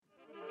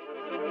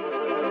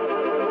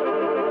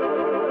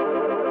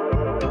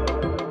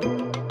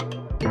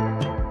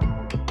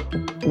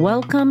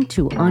Welcome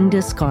to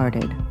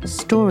Undiscarded,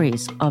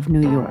 Stories of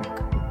New York,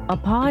 a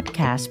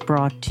podcast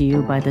brought to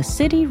you by the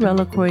City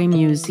Reliquary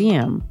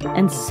Museum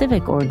and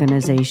Civic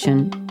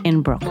Organization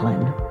in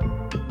Brooklyn.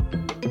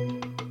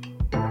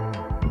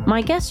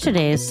 My guest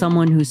today is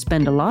someone who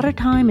spent a lot of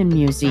time in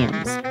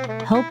museums,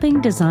 helping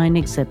design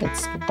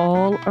exhibits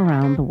all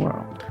around the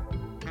world.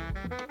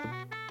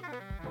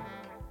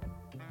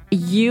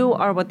 You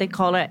are what they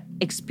call an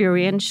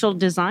experiential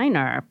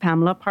designer.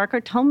 Pamela Parker,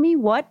 tell me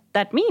what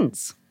that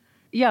means.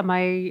 Yeah,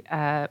 my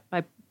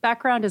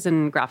background is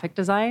in graphic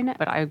design,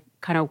 but I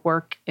kind of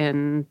work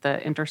in the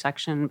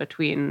intersection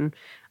between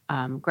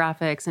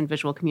graphics and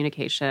visual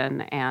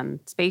communication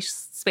and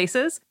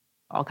spaces,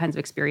 all kinds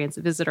of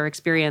visitor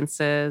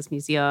experiences,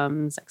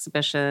 museums,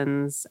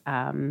 exhibitions,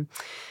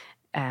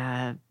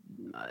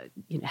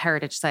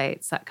 heritage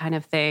sites, that kind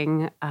of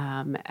thing,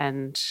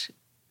 and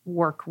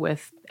work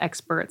with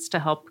experts to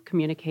help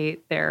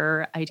communicate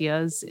their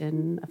ideas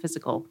in a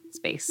physical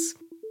space.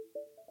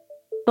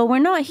 But we're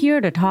not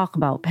here to talk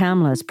about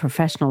Pamela's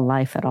professional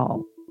life at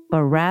all,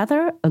 but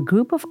rather a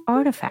group of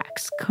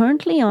artifacts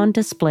currently on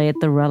display at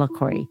the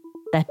Reliquary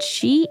that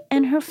she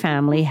and her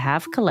family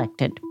have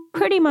collected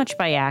pretty much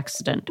by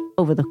accident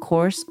over the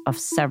course of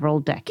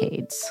several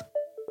decades.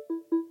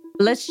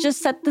 Let's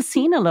just set the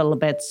scene a little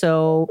bit.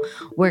 So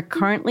we're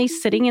currently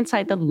sitting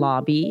inside the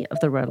lobby of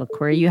the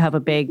Reliquary. You have a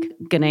big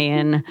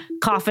Ghanaian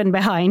coffin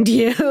behind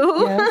you.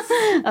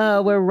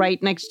 Yes. We're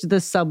right next to the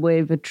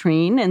subway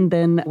vitrine. And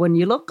then when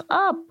you look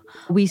up,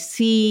 we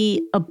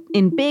see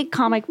in big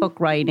comic book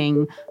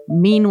writing,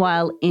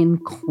 "Meanwhile in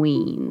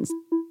Queens."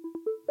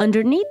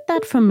 Underneath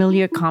that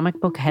familiar comic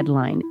book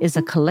headline is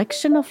a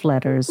collection of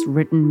letters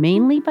written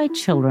mainly by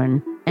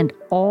children and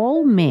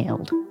all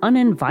mailed,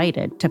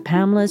 uninvited, to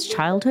Pamela's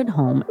childhood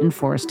home in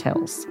Forest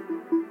Hills.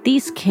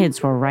 These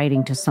kids were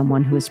writing to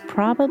someone who is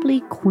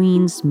probably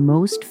Queens'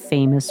 most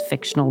famous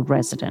fictional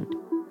resident,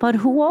 but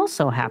who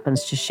also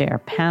happens to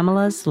share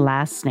Pamela's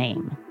last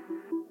name.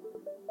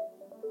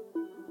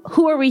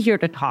 Who are we here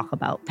to talk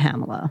about,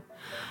 Pamela?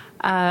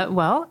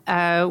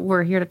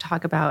 We're here to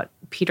talk about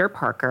Peter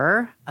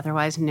Parker,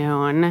 otherwise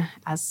known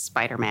as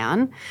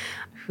Spider-Man,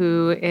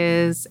 who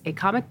is a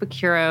comic book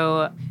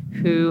hero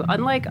who,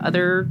 unlike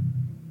other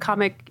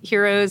comic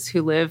heroes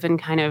who live in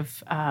kind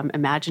of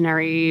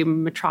imaginary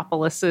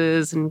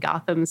metropolises in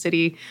Gotham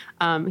City,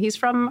 he's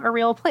from a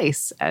real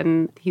place,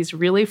 and he's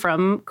really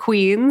from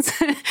Queens.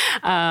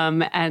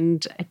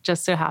 And it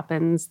just so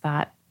happens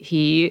that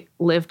he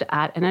lived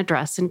at an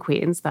address in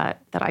Queens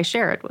that I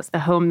shared, was the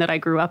home that I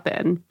grew up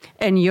in.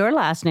 And your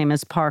last name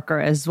is Parker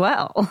as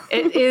well.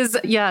 It is,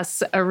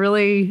 yes, a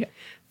really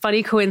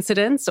funny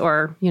coincidence,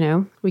 or,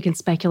 we can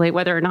speculate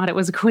whether or not it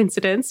was a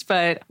coincidence,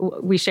 but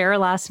we share a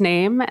last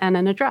name and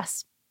an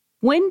address.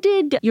 When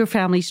did your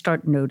family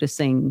start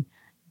noticing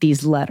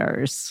these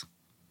letters?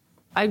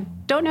 I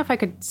don't know if I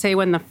could say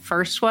when the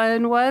first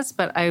one was,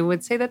 but I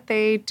would say that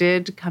they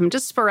did come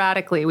just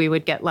sporadically. We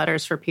would get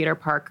letters for Peter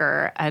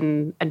Parker,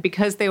 and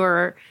because they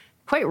were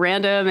quite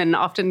random and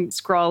often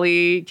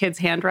scrawly kids'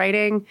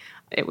 handwriting,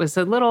 it was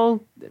a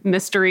little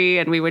mystery,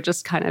 and we would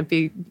just kind of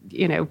be,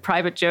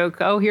 private joke,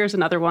 oh, here's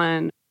another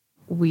one.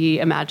 We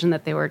imagined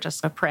that they were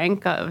just a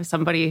prank of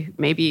somebody,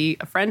 maybe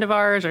a friend of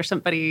ours or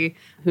somebody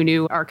who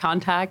knew our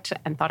contact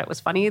and thought it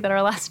was funny that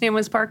our last name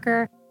was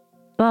Parker.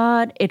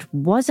 But it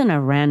wasn't a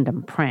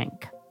random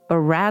prank, but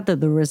rather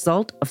the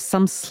result of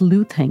some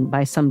sleuthing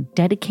by some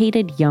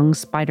dedicated young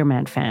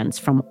Spider-Man fans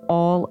from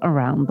all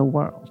around the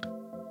world.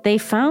 They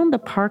found the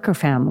Parker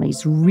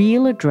family's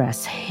real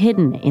address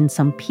hidden in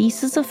some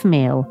pieces of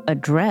mail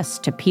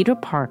addressed to Peter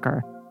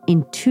Parker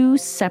in 2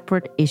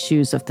 separate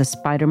issues of the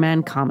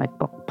Spider-Man comic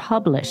book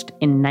published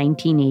in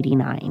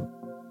 1989.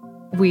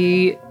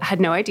 We had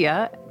no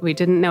idea. We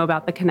didn't know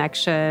about the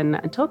connection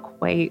until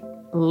quite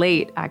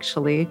late,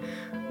 actually.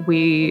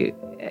 We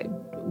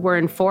were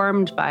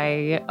informed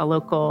by a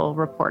local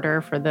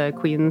reporter for the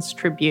Queens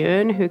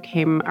Tribune who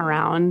came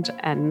around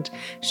and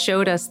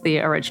showed us the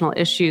original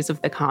issues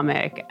of the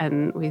comic.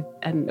 And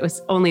it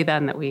was only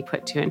then that we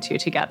put 2 and 2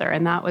 together.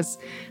 And that was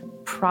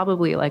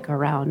probably like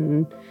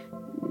around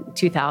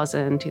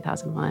 2000,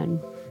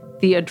 2001.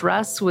 The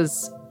address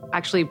was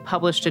actually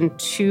published in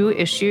 2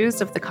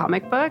 issues of the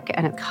comic book,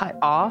 and it cut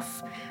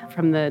off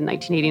from the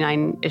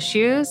 1989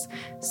 issues.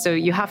 So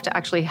you have to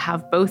actually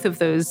have both of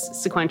those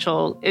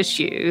sequential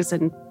issues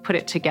and put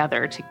it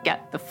together to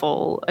get the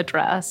full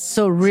address.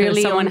 So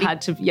really someone had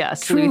to,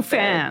 yes. True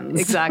fans.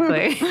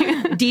 Exactly.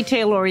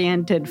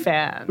 Detail-oriented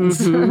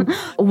fans.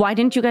 Mm-hmm. Why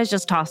didn't you guys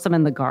just toss them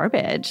in the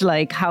garbage?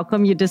 Like, how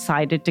come you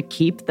decided to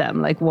keep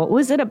them? Like, what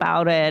was it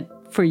about it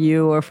for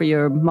you or for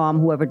your mom,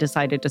 whoever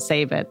decided to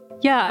save it?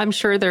 Yeah, I'm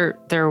sure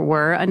there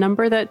were a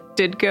number that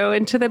did go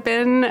into the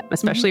bin,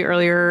 especially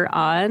earlier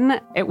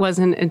on. It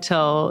wasn't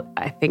until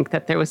I think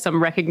that there was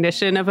some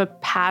recognition of a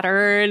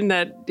pattern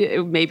that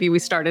maybe we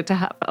started to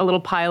have a little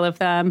pile of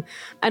them.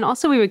 And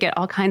also we would get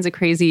all kinds of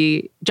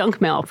crazy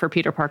junk mail for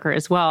Peter Parker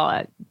as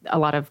well. A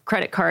lot of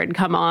credit card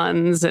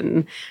come-ons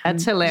and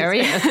that's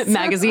hilarious.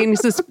 Magazine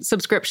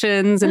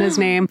subscriptions in his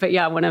name. But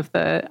yeah, one of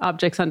the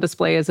objects on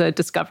display is a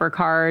Discover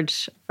card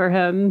for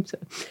him. So.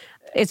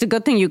 It's a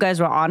good thing you guys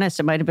were honest.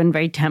 It might have been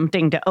very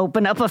tempting to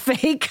open up a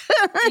fake.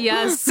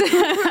 Yes.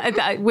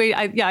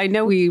 I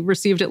know we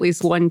received at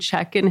least one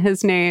check in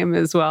his name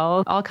as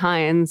well. All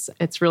kinds.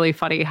 It's really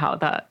funny how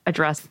that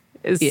address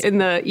is in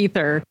the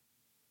ether.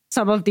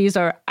 Some of these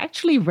are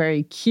actually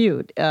very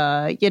cute.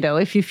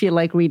 If you feel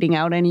like reading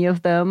out any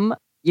of them,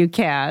 you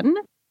can.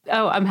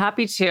 Oh, I'm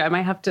happy to. I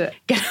might have to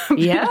get them.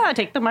 Yeah,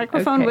 take the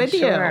microphone with you.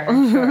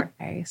 Sure.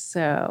 Okay,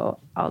 so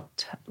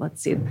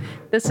let's see.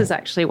 This is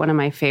actually one of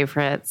my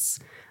favorites.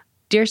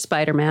 Dear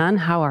Spider-Man,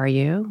 how are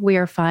you? We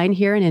are fine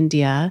here in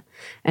India,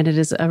 and it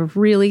is a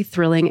really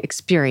thrilling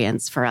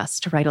experience for us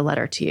to write a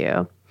letter to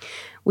you.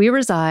 We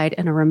reside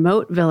in a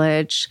remote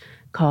village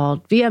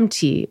called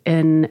VMT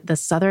in the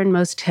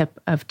southernmost tip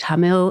of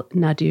Tamil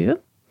Nadu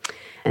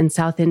in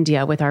South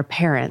India with our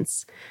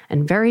parents.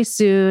 And very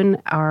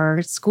soon,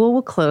 our school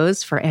will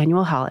close for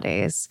annual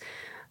holidays.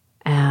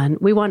 And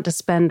we want to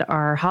spend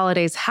our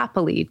holidays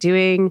happily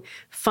doing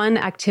fun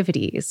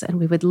activities. And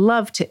we would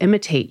love to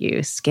imitate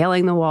you,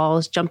 scaling the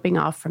walls, jumping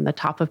off from the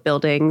top of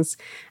buildings,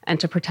 and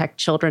to protect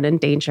children in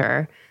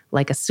danger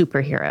like a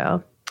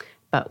superhero.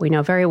 But we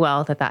know very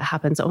well that that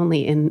happens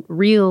only in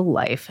real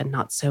life and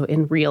not so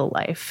in real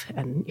life.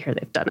 And here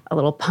they've done a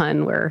little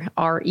pun where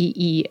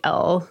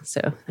REEL, so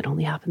it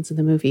only happens in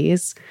the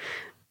movies.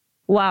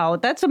 Wow,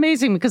 that's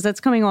amazing because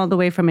that's coming all the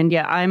way from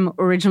India. I'm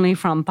originally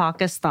from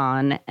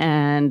Pakistan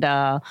and,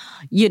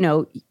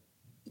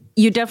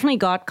 you definitely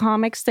got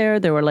comics there.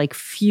 There were like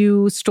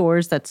few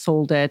stores that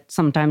sold it.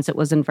 Sometimes it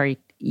wasn't very,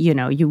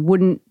 you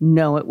wouldn't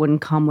know, it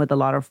wouldn't come with a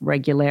lot of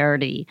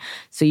regularity.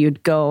 So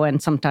you'd go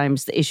and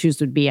sometimes the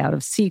issues would be out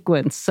of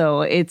sequence.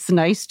 So it's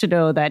nice to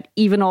know that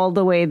even all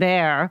the way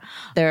there,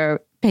 they're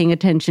paying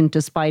attention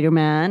to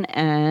Spider-Man.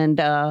 And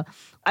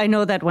I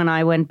know that when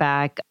I went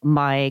back,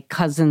 my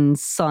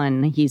cousin's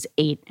son, he's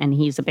 8 and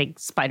he's a big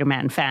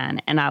Spider-Man fan.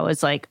 And I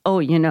was like,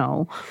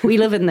 we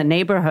live in the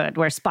neighborhood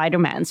where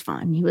Spider-Man's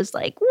fun. He was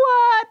like,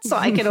 what? So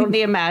I can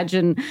only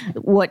imagine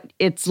what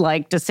it's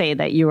like to say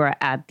that you were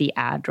at the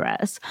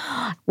address.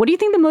 What do you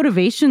think the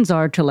motivations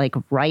are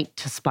to write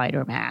to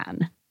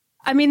Spider-Man?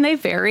 I mean, they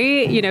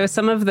vary.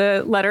 Some of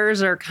the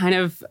letters are kind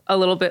of a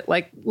little bit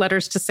like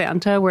letters to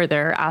Santa where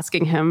they're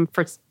asking him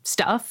for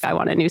stuff. I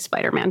want a new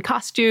Spider-Man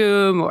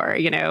costume or,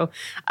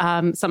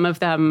 some of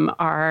them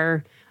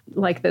are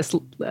like this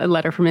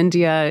letter from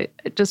India,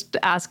 just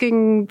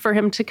asking for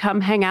him to come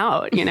hang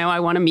out. I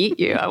want to meet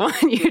you. I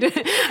want you to,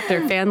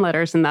 they're fan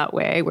letters in that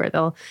way where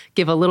they'll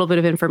give a little bit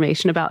of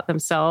information about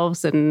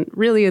themselves and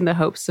really in the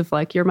hopes of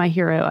you're my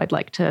hero. I'd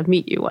like to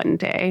meet you one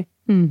day.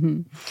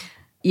 Mm-hmm.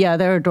 Yeah,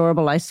 they're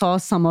adorable. I saw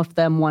some of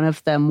them. One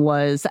of them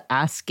was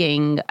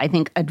asking, I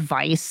think,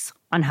 advice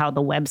on how the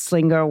web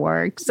slinger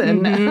works.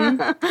 And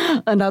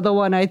another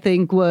one, I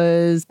think,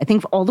 was,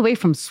 all the way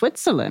from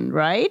Switzerland,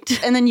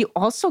 right? And then you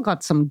also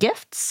got some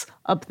gifts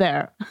up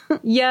there.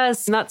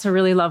 Yes, that's a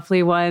really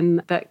lovely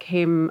one that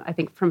came, I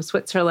think, from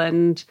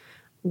Switzerland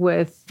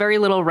with very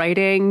little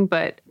writing,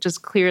 but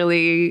just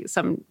clearly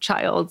some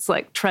child's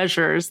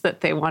treasures that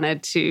they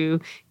wanted to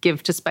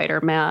give to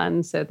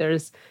Spider-Man. So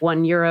there's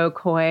 €1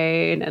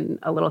 coin and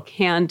a little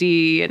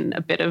candy and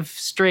a bit of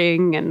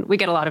string. And we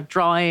get a lot of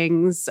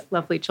drawings,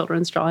 lovely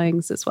children's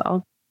drawings as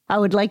well. I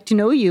would like to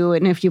know you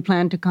and if you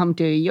plan to come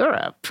to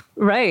Europe.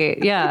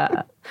 Right,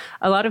 yeah.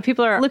 A lot of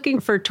people are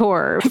looking for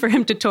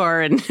him to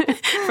tour and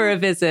for a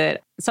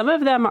visit. Some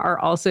of them are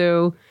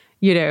also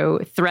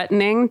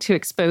threatening to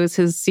expose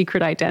his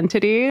secret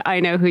identity.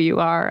 I know who you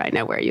are. I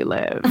know where you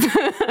live.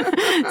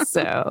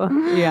 So,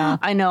 yeah.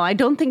 I know. I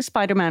don't think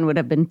Spider-Man would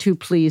have been too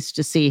pleased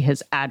to see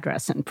his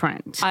address in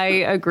print. I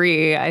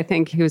agree. I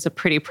think he was a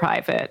pretty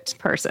private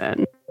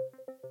person.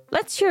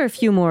 Let's hear a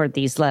few more of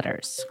these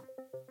letters.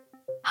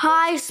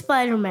 Hi,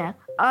 Spider-Man.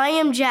 I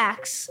am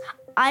Jax.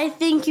 I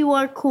think you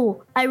are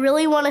cool. I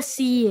really want to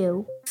see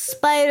you.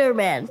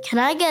 Spider-Man, can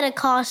I get a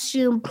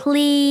costume,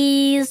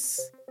 please?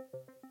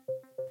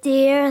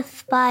 Dear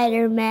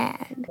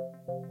Spider-Man,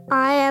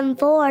 I am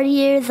 4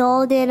 years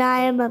old and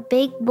I am a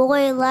big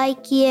boy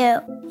like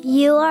you.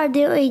 You are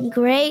doing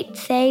great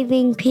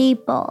saving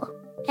people,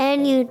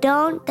 and you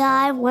don't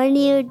die when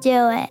you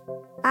do it.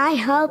 I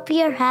hope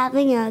you're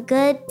having a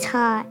good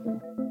time.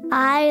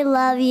 I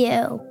love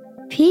you.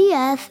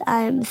 P.S.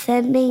 I am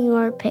sending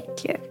your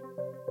picture.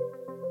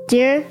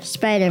 Dear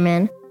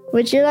Spider-Man,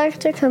 would you like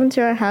to come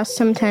to our house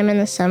sometime in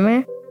the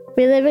summer?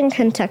 We live in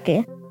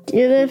Kentucky. Do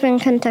you live in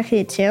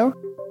Kentucky too?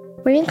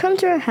 When you come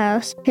to our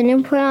house, can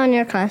you put on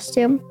your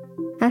costume?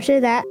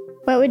 After that,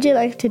 what would you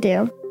like to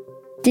do?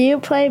 Do you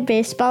play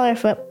baseball or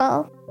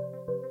football?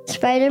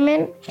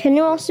 Spider-Man, can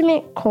you also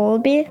meet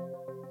Colby?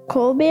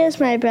 Colby is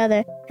my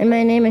brother, and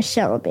my name is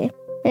Shelby.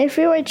 If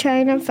you were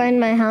trying to find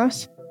my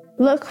house,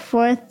 look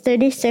for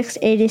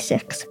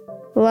 3686.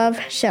 Love,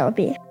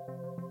 Shelby.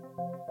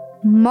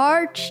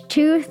 March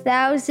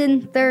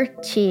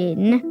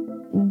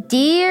 2013.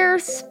 Dear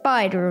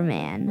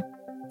Spider-Man,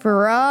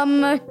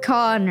 from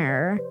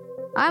Connor.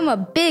 I'm a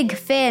big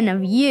fan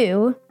of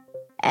you.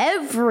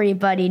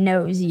 Everybody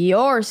knows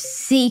your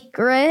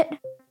secret.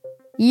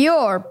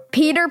 You're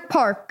Peter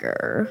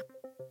Parker.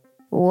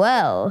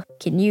 Well,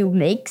 can you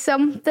make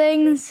some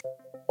things?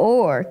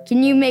 Or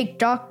can you make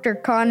Dr.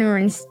 Connor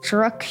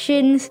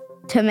instructions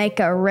to make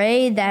a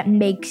ray that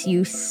makes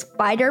you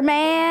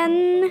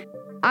Spider-Man?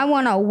 I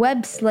want a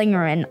web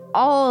slinger and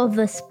all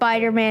the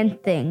Spider-Man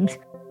things,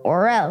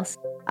 or else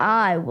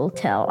I will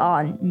tell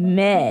Aunt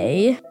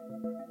May.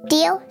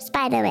 Dear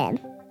Spider-Man,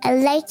 I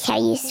like how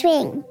you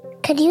swing.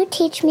 Could you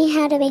teach me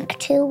how to make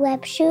 2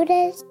 web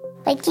shooters?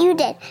 Like you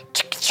did.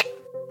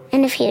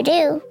 And if you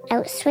do, I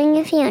will swing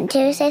if you want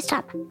to say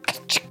stop.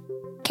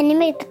 Can you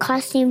make the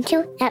costume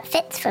too? That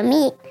fits for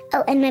me.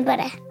 Oh, and my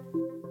brother.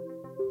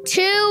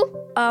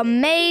 To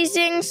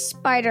Amazing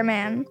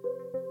Spider-Man.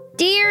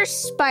 Dear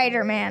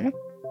Spider-Man,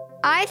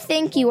 I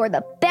think you are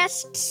the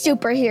best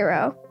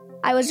superhero.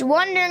 I was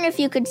wondering if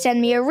you could send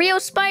me a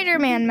real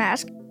Spider-Man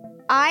mask.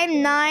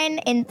 I'm 9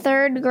 in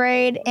 3rd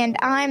grade, and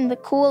I'm the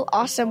cool,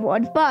 awesome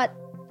one, but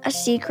a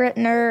secret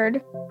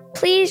nerd.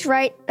 Please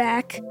write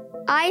back.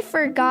 I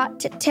forgot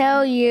to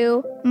tell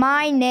you,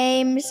 my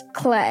name's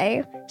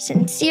Clay.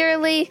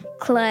 Sincerely,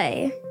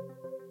 Clay.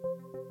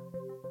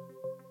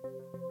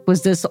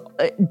 Was this,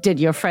 did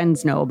your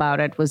friends know about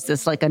it? Was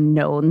this like a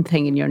known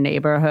thing in your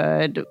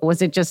neighborhood?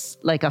 Was it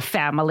just like a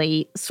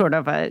family sort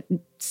of a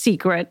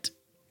secret?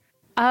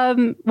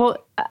 Well,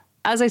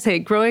 as I say,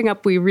 growing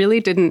up, we really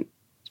didn't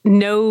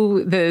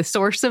know the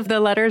source of the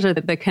letters or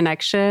the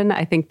connection.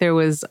 I think there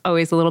was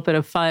always a little bit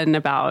of fun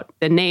about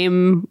the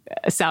name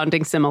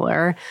sounding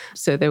similar,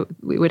 so that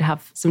we would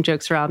have some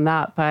jokes around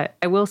that. But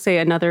I will say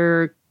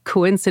another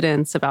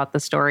coincidence about the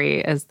story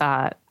is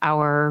that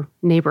our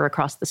neighbor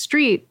across the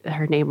street,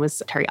 her name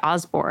was Terry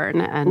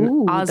Osborn,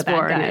 and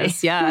Osborn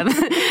is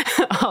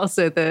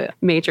also the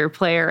major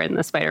player in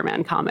the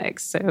Spider-Man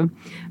comics. So,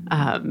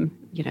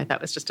 that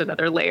was just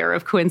another layer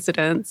of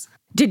coincidence.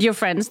 Did your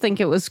friends think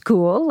it was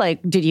cool?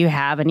 Like, did you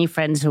have any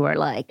friends who were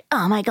like,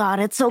 oh my God,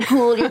 it's so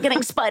cool, you're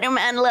getting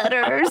Spider-Man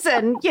letters?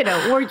 And,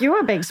 were you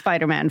a big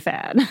Spider-Man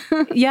fan?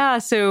 Yeah,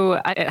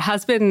 so it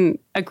has been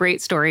a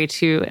great story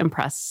to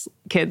impress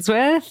kids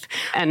with,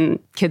 and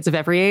kids of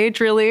every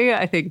age, really.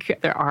 I think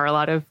there are a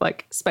lot of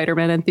like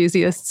Spider-Man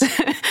enthusiasts,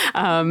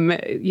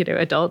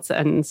 adults.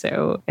 And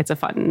so it's a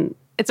fun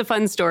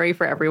story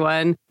for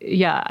everyone.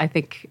 Yeah, I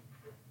think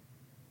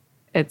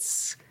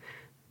it's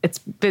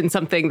been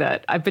something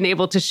that I've been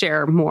able to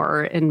share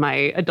more in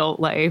my adult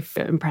life,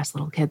 impress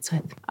little kids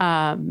with.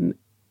 I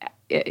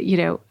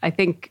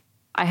think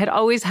I had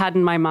always had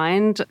in my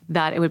mind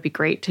that it would be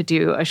great to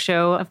do a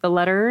show of the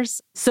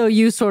letters. So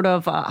you sort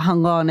of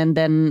hung on, and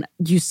then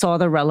you saw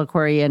the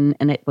reliquary and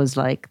it was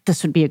like,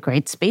 this would be a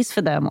great space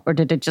for them? Or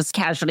did it just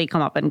casually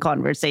come up in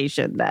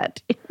conversation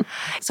that...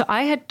 So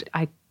I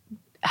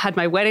had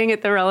my wedding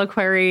at the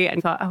reliquary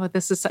and thought, oh,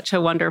 this is such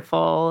a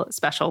wonderful,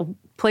 special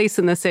place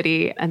in the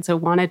city. And so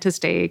wanted to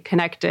stay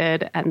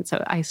connected. And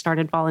so I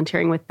started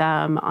volunteering with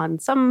them on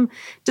some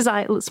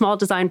small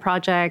design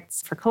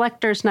projects for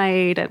collector's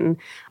night and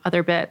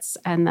other bits.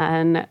 And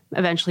then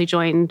eventually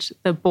joined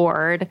the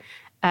board.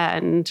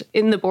 And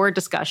in the board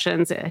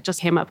discussions, it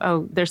just came up,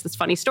 oh, there's this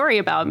funny story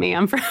about me.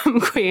 I'm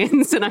from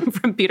Queens and I'm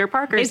from Peter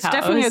Parker's house.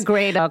 It's definitely a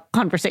great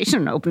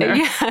conversation opener.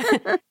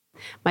 Yeah.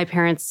 My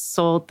parents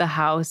sold the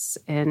house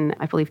in,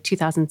 I believe,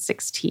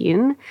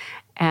 2016.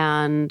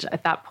 And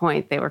at that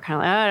point, they were kind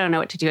of like, I don't know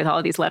what to do with all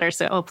of these letters.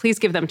 So, please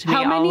give them to me.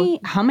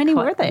 How many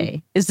were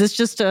they? Is this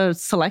just a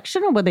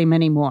selection or were they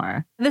many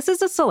more? This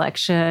is a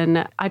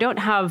selection. I don't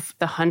have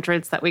the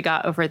hundreds that we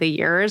got over the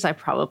years. I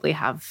probably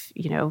have,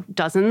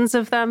 dozens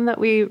of them that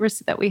we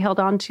held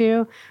on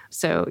to.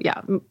 So yeah,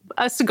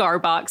 a cigar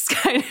box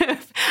kind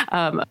of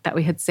that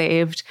we had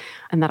saved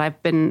and that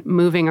I've been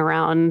moving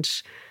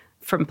around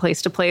from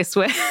place to place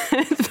with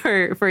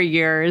for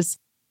years.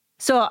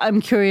 So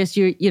I'm curious,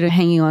 you're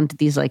hanging on to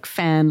these like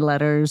fan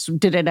letters.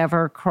 Did it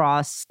ever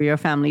cross your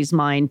family's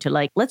mind to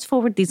like, let's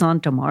forward these on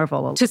to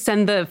Marvel? To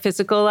send the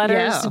physical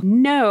letters? Yeah.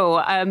 No.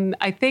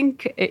 I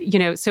think,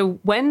 so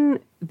when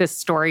this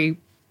story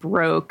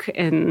broke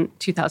in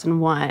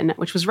 2001,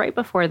 which was right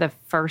before the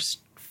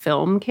first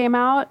film came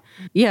out.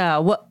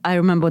 Yeah, I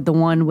remember the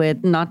one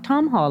with not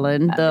Tom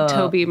Holland,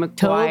 Tobey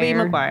Maguire. Tobey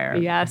Maguire.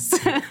 Yes.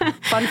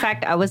 Fun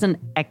fact, I was an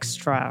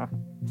extra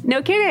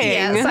No kidding.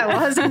 Yes, I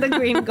was in the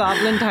Green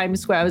Goblin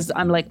Times Square.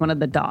 I'm like one of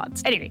the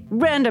dots. Anyway,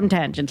 random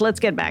tangent. Let's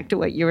get back to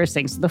what you were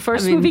saying. So the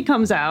first movie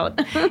comes out.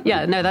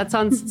 Yeah, no, that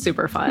sounds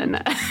super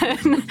fun.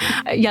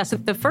 Yeah, so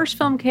the first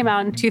film came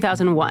out in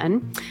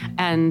 2001.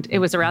 And it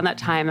was around that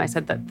time I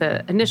said that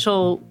the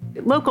initial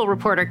local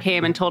reporter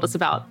came and told us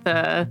about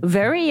the...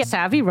 Very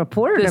savvy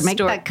reporter to make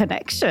that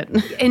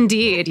connection.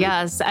 Indeed,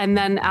 yes. And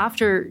then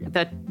after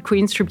the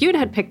Queen's Tribune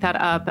had picked that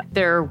up,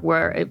 there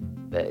were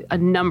a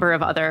number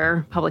of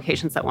other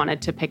publications that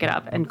wanted to pick it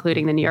up,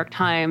 including the New York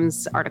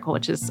Times article,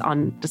 which is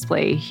on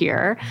display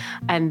here.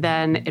 And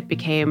then it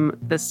became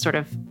this sort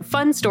of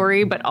fun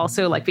story, but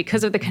also like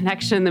because of the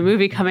connection, the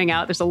movie coming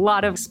out, there's a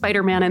lot of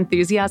Spider-Man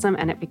enthusiasm,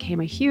 and it became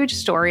a huge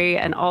story.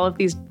 And all of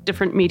these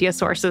different media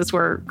sources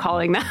were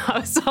calling the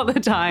house all the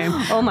time.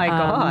 Oh my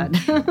God.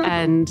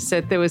 And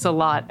so there was a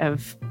lot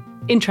of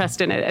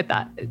interest in it at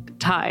that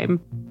time.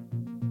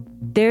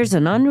 There's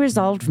an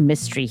unresolved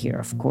mystery here,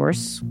 of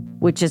course,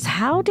 which is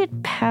how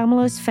did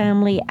Pamela's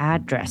family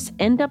address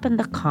end up in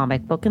the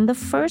comic book in the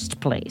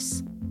first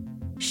place?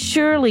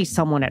 Surely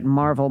someone at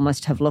Marvel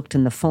must have looked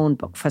in the phone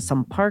book for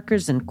some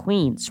Parkers and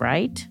Queens,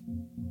 right?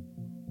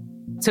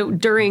 So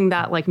during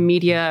that like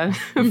media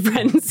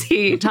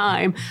frenzy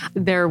time,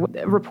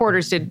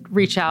 reporters did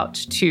reach out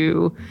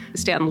to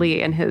Stan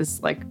Lee, and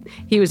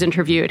he was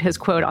interviewed. His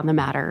quote on the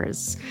matter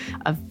is,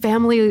 "A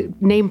family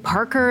named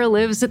Parker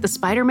lives at the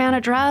Spider-Man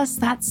address?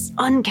 That's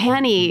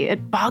uncanny.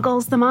 It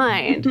boggles the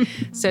mind."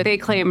 So they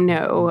claim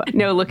no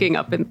looking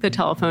up in the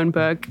telephone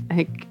book. I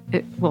think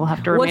it will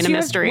have to remain a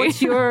mystery.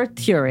 What's your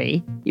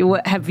theory?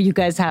 Have you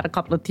guys had a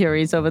couple of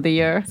theories over the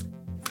years?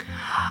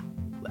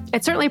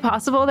 It's certainly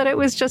possible that it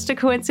was just a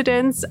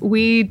coincidence.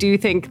 We do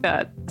think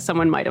that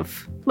someone might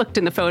have looked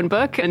in the phone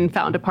book and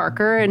found a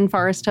Parker in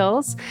Forest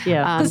Hills.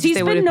 Yeah, because he's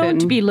been known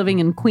to be living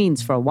in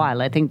Queens for a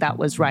while. I think that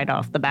was right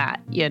off the bat,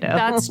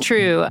 That's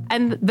true.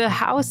 And the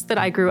house that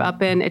I grew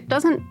up in, it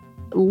doesn't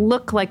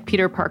look like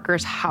Peter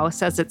Parker's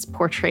house as it's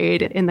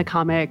portrayed in the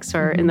comics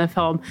or in the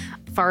film.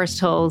 Forest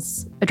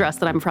Hills address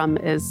that I'm from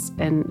is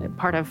in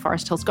part of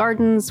Forest Hills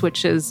Gardens,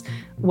 which is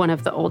one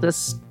of the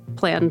oldest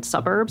planned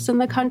suburbs in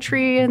the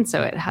country. And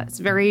so it has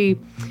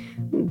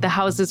the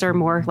houses are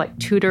more like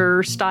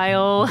Tudor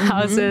style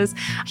houses.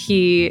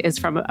 He is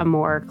from a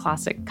more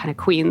classic kind of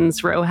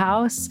Queens row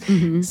house.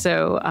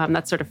 So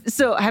that's sort of...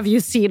 So have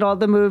you seen all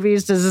the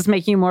movies? Does this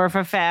make you more of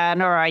a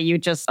fan, or are you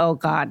just, oh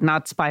God,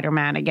 not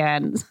Spider-Man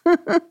again?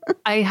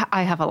 I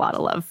have a lot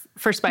of love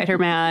for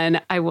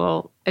Spider-Man. I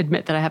will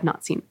admit that I have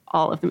not seen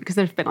all of them because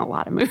there's been a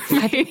lot of movies.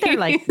 I think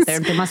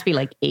there must be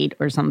like 8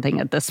 or something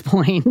at this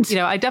point.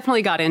 I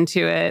definitely got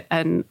into it,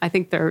 and I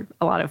think they're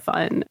a lot of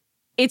fun.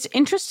 It's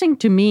interesting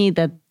to me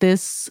that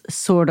this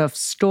sort of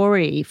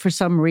story, for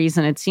some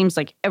reason, it seems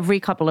like every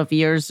couple of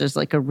years there's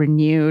like a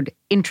renewed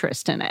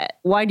interest in it.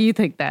 Why do you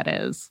think that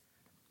is?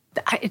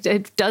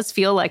 It does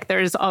feel like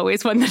there's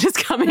always one that is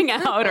coming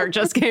out or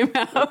just came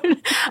out.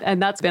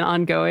 And that's been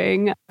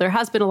ongoing. There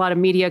has been a lot of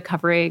media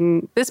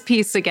covering this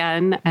piece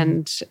again.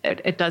 And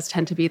it does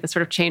tend to be the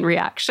sort of chain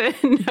reaction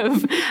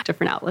of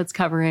different outlets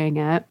covering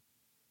it.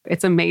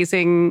 It's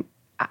amazing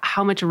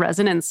how much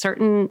resonance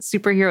certain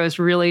superheroes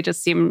really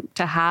just seem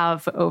to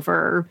have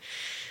over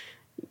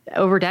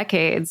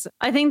decades.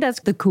 I think that's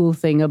the cool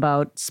thing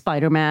about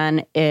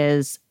Spider-Man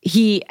is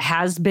he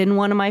has been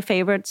one of my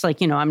favorites.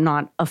 Like, I'm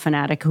not a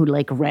fanatic who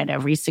read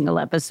every single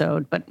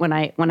episode, but when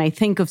I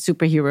think of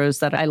superheroes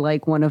that I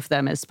like, one of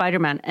them is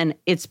Spider-Man. And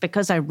it's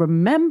because I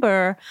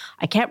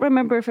can't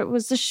remember if it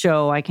was a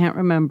show, I can't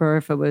remember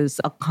if it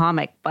was a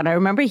comic, but I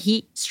remember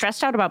he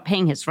stressed out about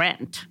paying his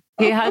rent.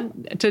 He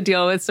had to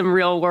deal with some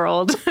real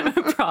world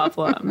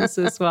problems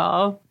as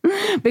well.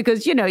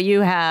 Because,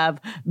 you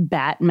have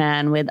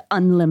Batman with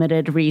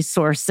unlimited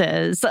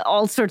resources,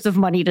 all sorts of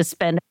money to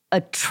spend,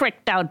 a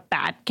tricked out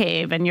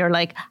Batcave. And you're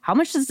like, how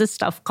much does this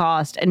stuff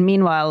cost? And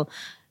meanwhile,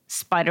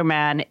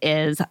 Spider-Man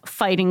is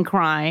fighting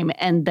crime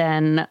and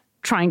then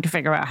trying to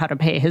figure out how to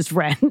pay his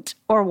rent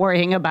or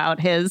worrying about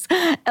his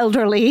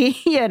elderly,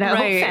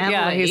 family.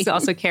 Yeah, he's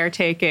also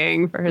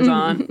caretaking for his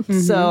aunt.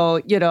 So,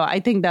 I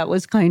think that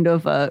was kind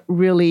of a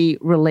really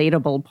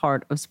relatable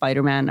part of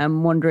Spider-Man.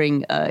 I'm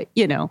wondering,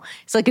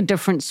 it's like a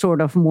different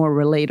sort of more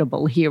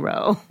relatable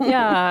hero.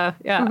 Yeah,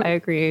 I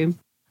agree.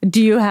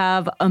 Do you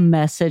have a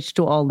message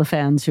to all the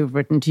fans who've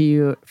written to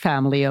your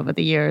family over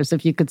the years?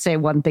 If you could say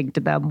one thing to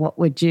them, what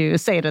would you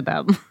say to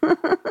them?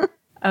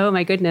 Oh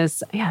my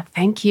goodness! Yeah,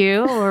 thank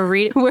you. We're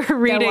reading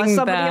there was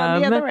somebody them.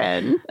 On the other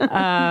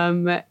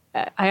end.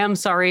 I am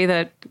sorry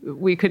that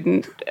we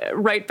couldn't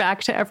write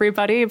back to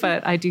everybody,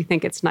 but I do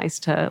think it's nice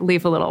to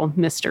leave a little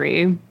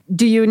mystery.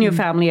 Do you and your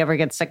family ever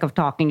get sick of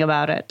talking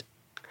about it?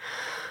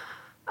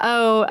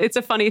 Oh, it's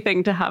a funny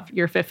thing to have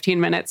your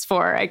 15 minutes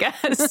for, I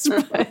guess.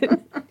 But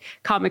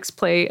comics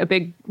play a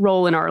big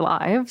role in our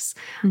lives.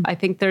 I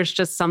think there's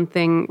just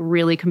something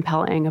really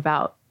compelling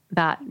about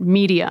that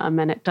medium,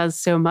 and it does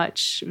so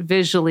much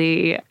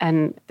visually,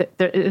 and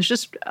there's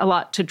just a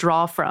lot to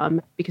draw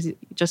from because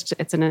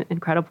it's an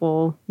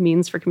incredible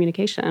means for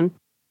communication.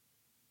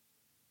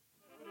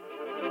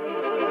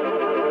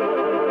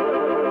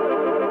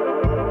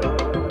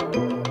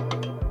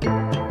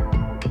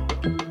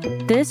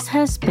 This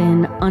has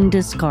been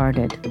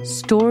Undiscarded,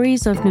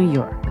 Stories of New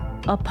York,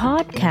 a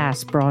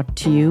podcast brought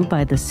to you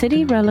by the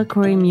City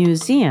Reliquary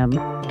Museum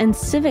and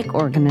Civic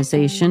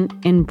Organization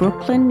in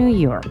Brooklyn, New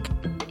York,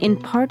 in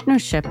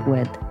partnership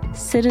with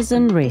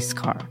Citizen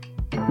Racecar.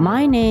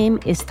 My name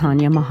is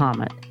Tanya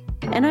Muhammad,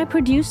 and I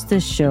produce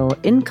this show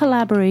in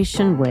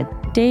collaboration with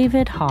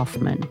David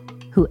Hoffman,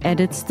 who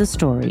edits the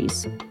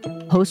stories.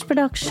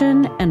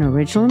 Post-production and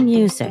original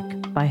music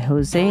by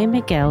Jose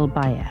Miguel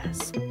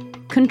Baez.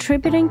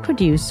 Contributing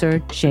producer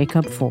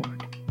Jacob Ford.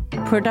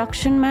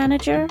 Production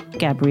manager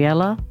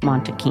Gabriela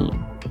Montequin.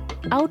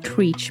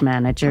 Outreach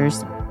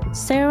managers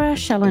Sarah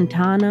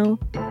Shalentano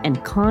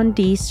and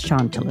Candice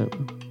Chantalou.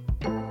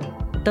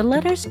 The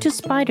letters to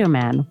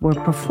Spider-Man were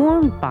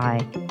performed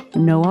by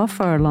Noah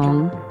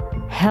Furlong,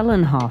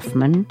 Helen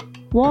Hoffman,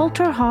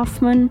 Walter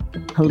Hoffman,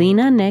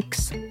 Helena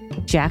Nix,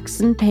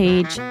 Jackson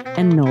Page,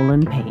 and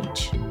Nolan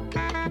Page.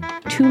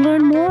 To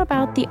learn more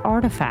about the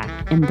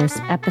artifact in this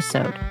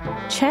episode,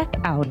 check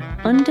out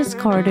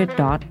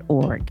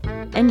undiscarded.org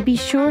and be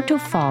sure to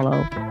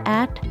follow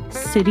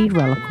 @City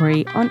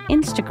Reliquary on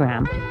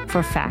Instagram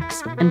for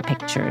facts and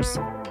pictures.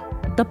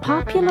 The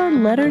popular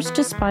Letters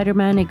to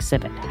Spider-Man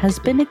exhibit has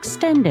been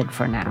extended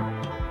for now.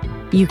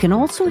 You can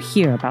also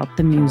hear about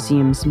the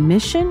museum's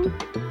mission,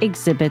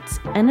 exhibits,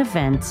 and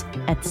events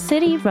at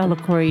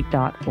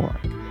cityreliquary.org.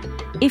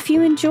 If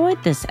you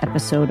enjoyed this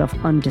episode of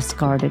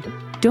Undiscarded,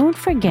 don't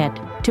forget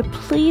to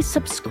please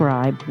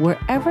subscribe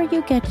wherever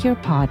you get your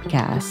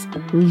podcasts,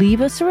 leave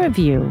us a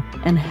review,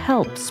 and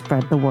help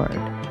spread the word.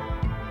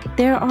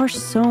 There are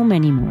so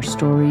many more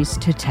stories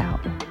to tell.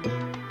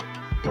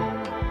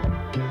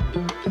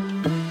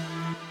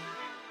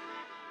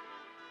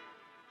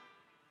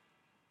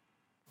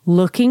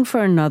 Looking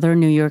for another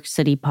New York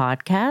City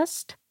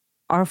podcast?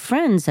 Our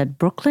friends at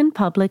Brooklyn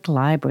Public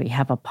Library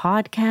have a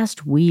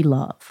podcast we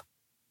love.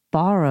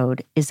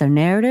 Borrowed is a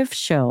narrative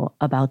show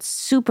about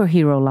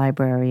superhero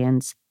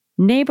librarians,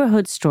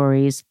 neighborhood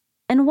stories,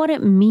 and what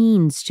it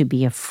means to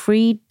be a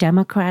free,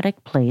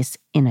 democratic place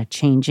in a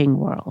changing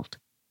world.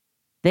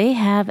 They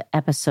have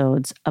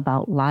episodes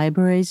about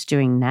libraries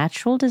during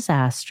natural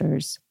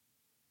disasters,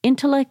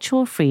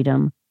 intellectual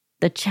freedom,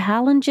 the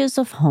challenges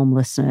of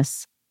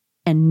homelessness,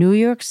 and New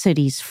York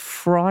City's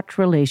fraught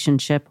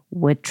relationship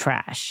with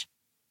trash.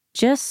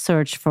 Just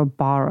search for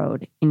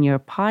Borrowed in your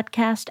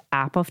podcast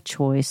app of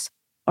choice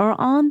or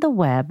on the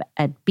web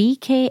at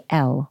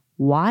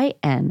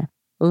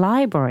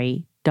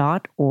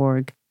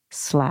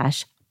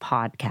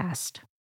bklynlibrary.org/podcast.